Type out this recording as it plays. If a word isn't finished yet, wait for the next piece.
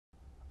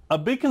A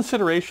big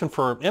consideration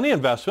for any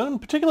investment, and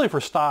particularly for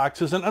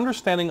stocks, is an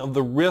understanding of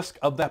the risk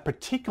of that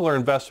particular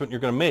investment you're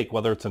going to make,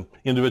 whether it's an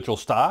individual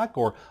stock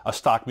or a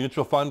stock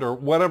mutual fund or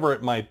whatever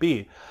it might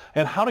be,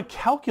 and how to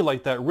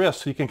calculate that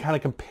risk so you can kind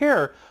of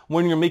compare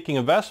when you're making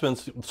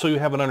investments so you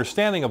have an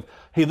understanding of,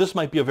 hey, this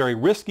might be a very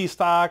risky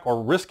stock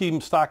or risky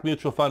stock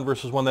mutual fund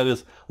versus one that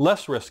is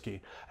less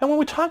risky. And when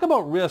we talk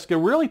about risk, we're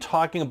really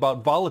talking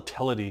about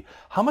volatility.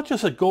 How much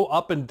does it go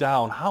up and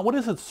down? What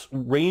is its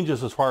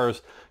ranges as far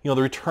as the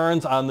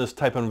returns on this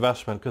type of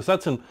investment? Because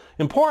that's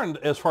important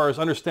as far as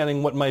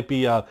understanding what might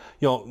be to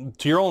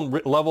your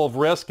own level of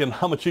risk and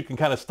how much you can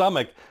kind of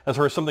stomach as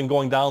far as something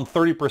going down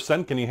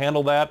 30%. Can you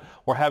handle that?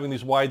 Or having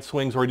these wide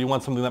swings, or do you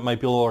want something that might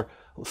be a little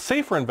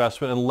safer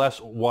investment and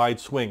less wide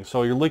swings?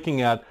 So you're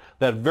looking at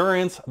that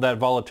variance, that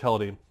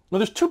volatility. Now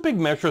there's two big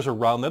measures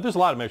around that. There's a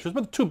lot of measures,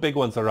 but the two big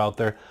ones that are out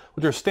there,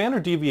 which are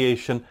standard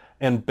deviation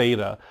and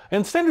beta.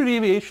 And standard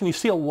deviation, you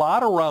see a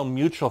lot around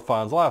mutual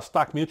funds. A lot of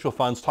stock mutual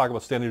funds talk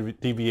about standard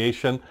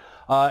deviation.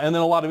 And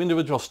then a lot of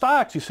individual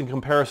stocks, you see in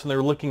comparison,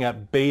 they're looking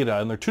at beta.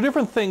 And they're two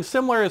different things,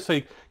 similar as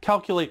they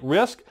calculate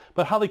risk,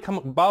 but how they come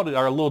about it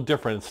are a little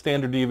different,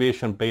 standard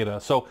deviation, beta.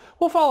 So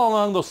we'll follow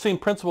along those same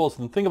principles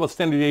and think about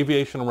standard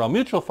deviation around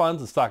mutual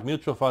funds and stock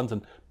mutual funds,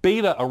 and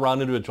beta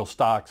around individual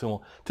stocks. And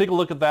we'll take a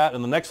look at that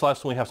in the next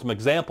lesson. We have some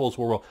examples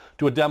where we'll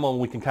do a demo and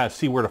we can kind of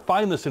see where to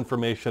find this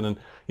information and,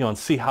 and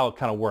see how it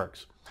kind of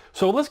works.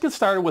 So let's get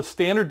started with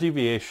standard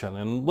deviation,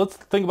 and let's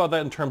think about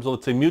that in terms of,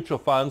 let's say, mutual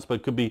funds, but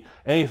it could be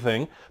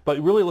anything. But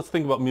really, let's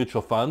think about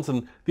mutual funds.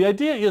 And the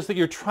idea is that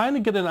you're trying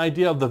to get an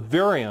idea of the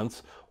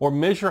variance or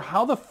measure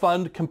how the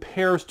fund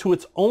compares to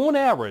its own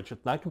average.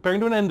 It's not comparing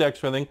to an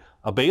index or anything.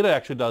 A beta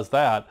actually does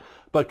that,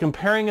 but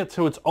comparing it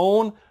to its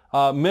own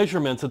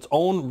measurements, its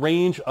own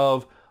range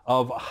of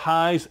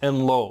highs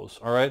and lows,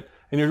 all right?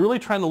 And you're really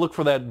trying to look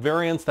for that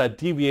variance, that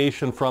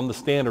deviation from the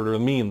standard or the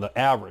mean, the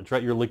average,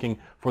 right? You're looking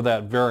for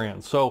that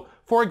variance. So,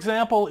 for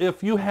example,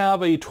 if you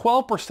have a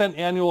 12%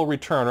 annual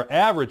return, or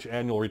average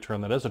annual return,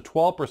 that is, a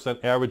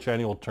 12% average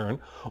annual return,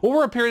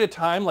 over a period of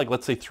time, like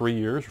let's say 3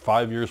 years, or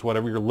 5 years,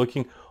 whatever, you're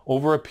looking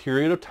over a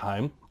period of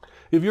time.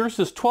 If yours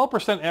is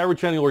 12%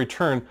 average annual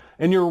return,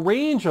 and your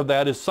range of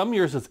that is some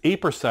years it's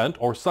 8%,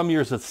 or some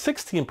years it's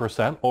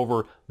 16%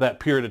 over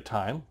that period of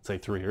time, say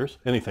 3 years,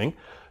 anything,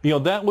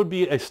 that would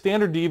be a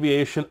standard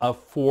deviation of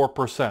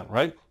 4%,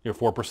 right? You're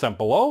 4%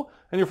 below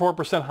and you're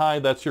 4% high,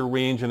 that's your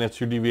range and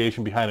that's your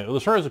deviation behind it.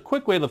 As far as a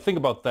quick way to think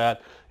about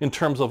that in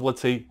terms of,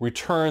 let's say,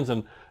 returns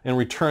and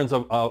returns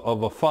of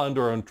a fund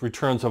or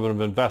returns of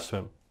an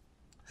investment.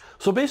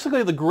 So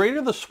basically, the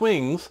greater the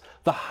swings,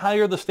 the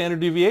higher the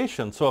standard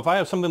deviation. So if I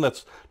have something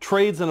that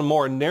trades in a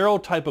more narrow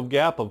type of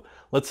gap of,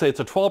 let's say it's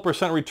a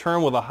 12%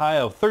 return with a high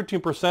of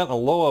 13% and a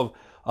low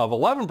of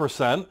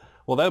 11%,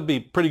 well, that would be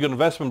pretty good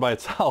investment by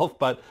itself,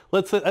 but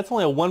let's say that's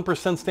only a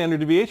 1% standard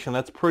deviation.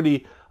 That's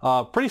pretty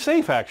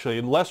safe, actually,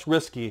 and less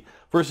risky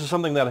versus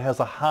something that has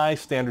a high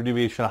standard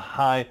deviation, a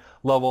high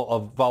level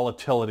of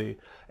volatility.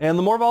 And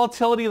the more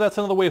volatility, that's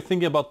another way of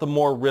thinking about the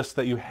more risk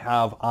that you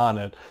have on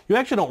it. You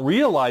actually don't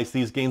realize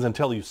these gains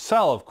until you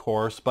sell, of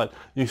course, but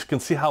you can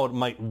see how it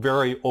might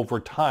vary over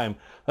time.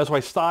 That's why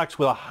stocks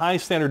with a high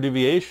standard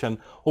deviation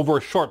over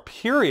a short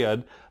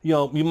period,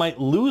 you might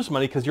lose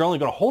money because you're only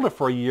going to hold it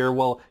for a year.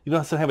 Well, you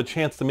don't have a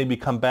chance to maybe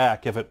come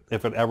back if it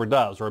ever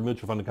does, or a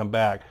mutual fund to come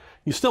back.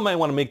 You still might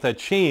want to make that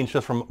change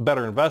just from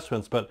better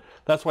investments, but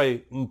that's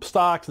why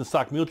stocks and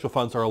stock mutual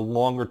funds are a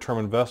longer term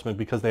investment,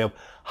 because they have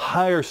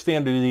higher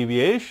standard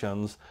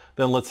deviations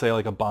than, let's say,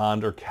 like a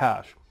bond or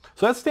cash.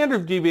 So that's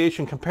standard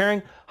deviation,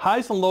 comparing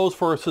highs and lows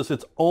versus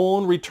its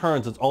own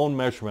returns, its own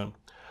measurement.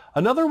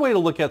 Another way to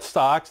look at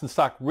stocks and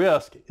stock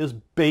risk is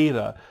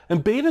beta.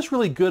 And beta is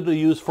really good to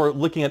use for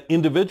looking at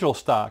individual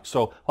stocks.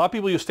 So a lot of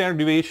people use standard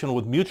deviation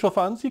with mutual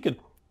funds. You could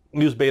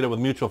use beta with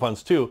mutual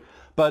funds too.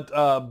 But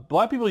a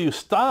lot of people use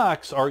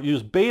stocks or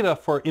use beta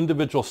for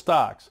individual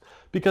stocks.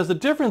 Because the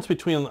difference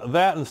between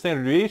that and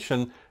standard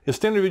deviation is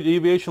standard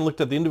deviation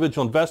looked at the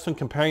individual investment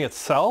comparing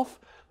itself.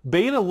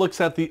 Beta looks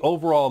at the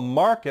overall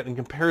market and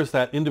compares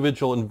that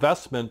individual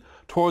investment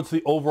towards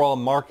the overall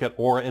market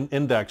or an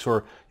index,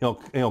 or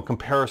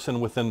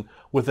comparison within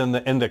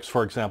the index,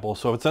 for example.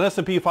 So if it's an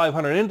S&P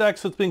 500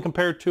 index that's being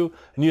compared to,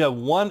 and you have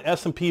one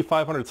S&P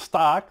 500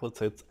 stock, let's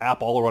say it's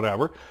Apple or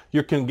whatever,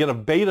 you can get a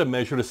beta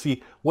measure to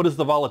see what is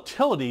the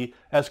volatility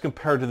as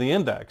compared to the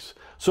index.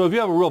 So if you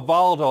have a real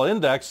volatile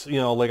index,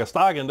 like a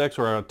stock index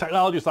or a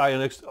technology stock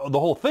index, the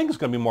whole thing is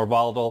going to be more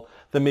volatile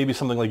than maybe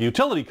something like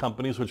utility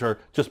companies, which are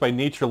just by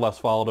nature less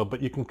volatile.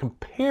 But you can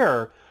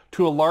compare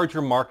to a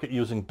larger market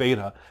using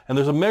beta. And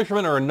there's a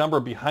measurement or a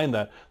number behind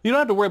that. You don't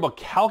have to worry about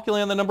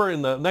calculating the number.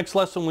 In the next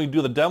lesson, when we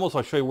do the demos,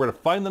 I'll show you where to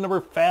find the number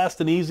fast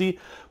and easy.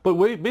 But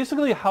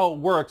basically how it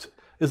works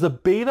is the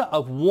beta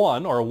of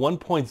 1, or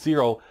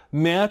 1.0,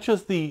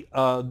 matches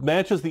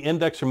the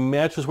index or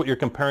matches what you're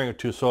comparing it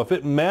to. So if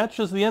it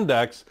matches the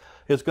index,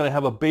 it's going to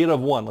have a beta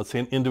of 1. Let's say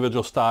an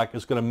individual stock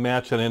is going to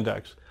match an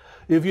index.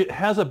 If it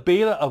has a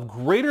beta of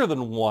greater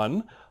than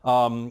 1,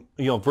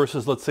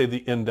 versus, let's say, the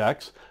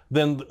index,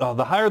 then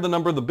the higher the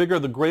number, the bigger,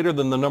 the greater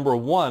than the number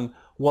of 1,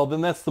 well,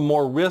 then that's the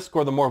more risk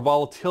or the more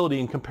volatility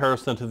in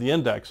comparison to the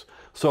index.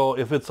 So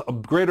if it's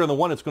greater than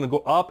 1, it's going to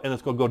go up and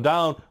it's going to go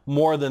down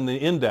more than the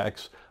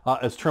index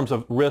as terms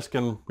of risk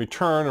and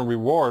return and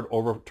reward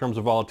over terms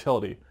of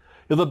volatility.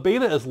 If the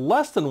beta is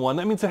less than 1,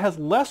 that means it has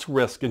less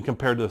risk in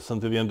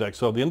comparison to the index.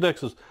 So if the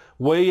index is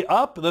way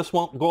up, this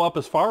won't go up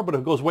as far, but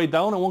if it goes way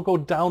down, it won't go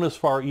down as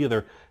far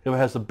either if it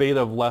has a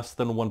beta of less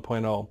than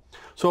 1.0.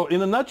 So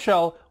in a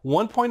nutshell,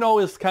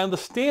 1.0 is kind of the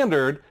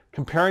standard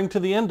comparing to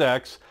the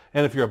index,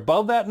 and if you're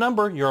above that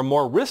number, you're a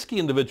more risky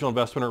individual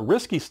investment or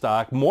risky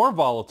stock, more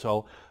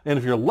volatile, and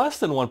if you're less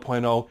than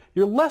 1.0,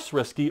 you're less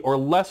risky or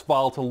less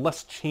volatile,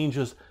 less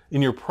changes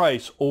in your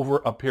price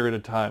over a period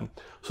of time.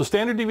 So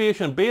standard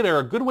deviation and beta are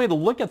a good way to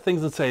look at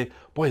things and say,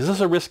 boy, is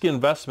this a risky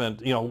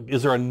investment? You know,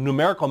 is there a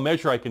numerical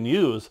measure I can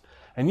use?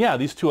 And yeah,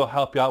 these two will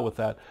help you out with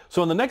that.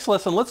 So in the next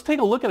lesson, let's take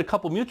a look at a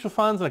couple mutual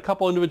funds and a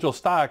couple individual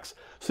stocks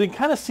so you can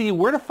kind of see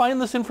where to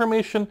find this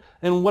information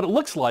and what it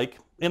looks like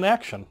in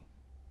action.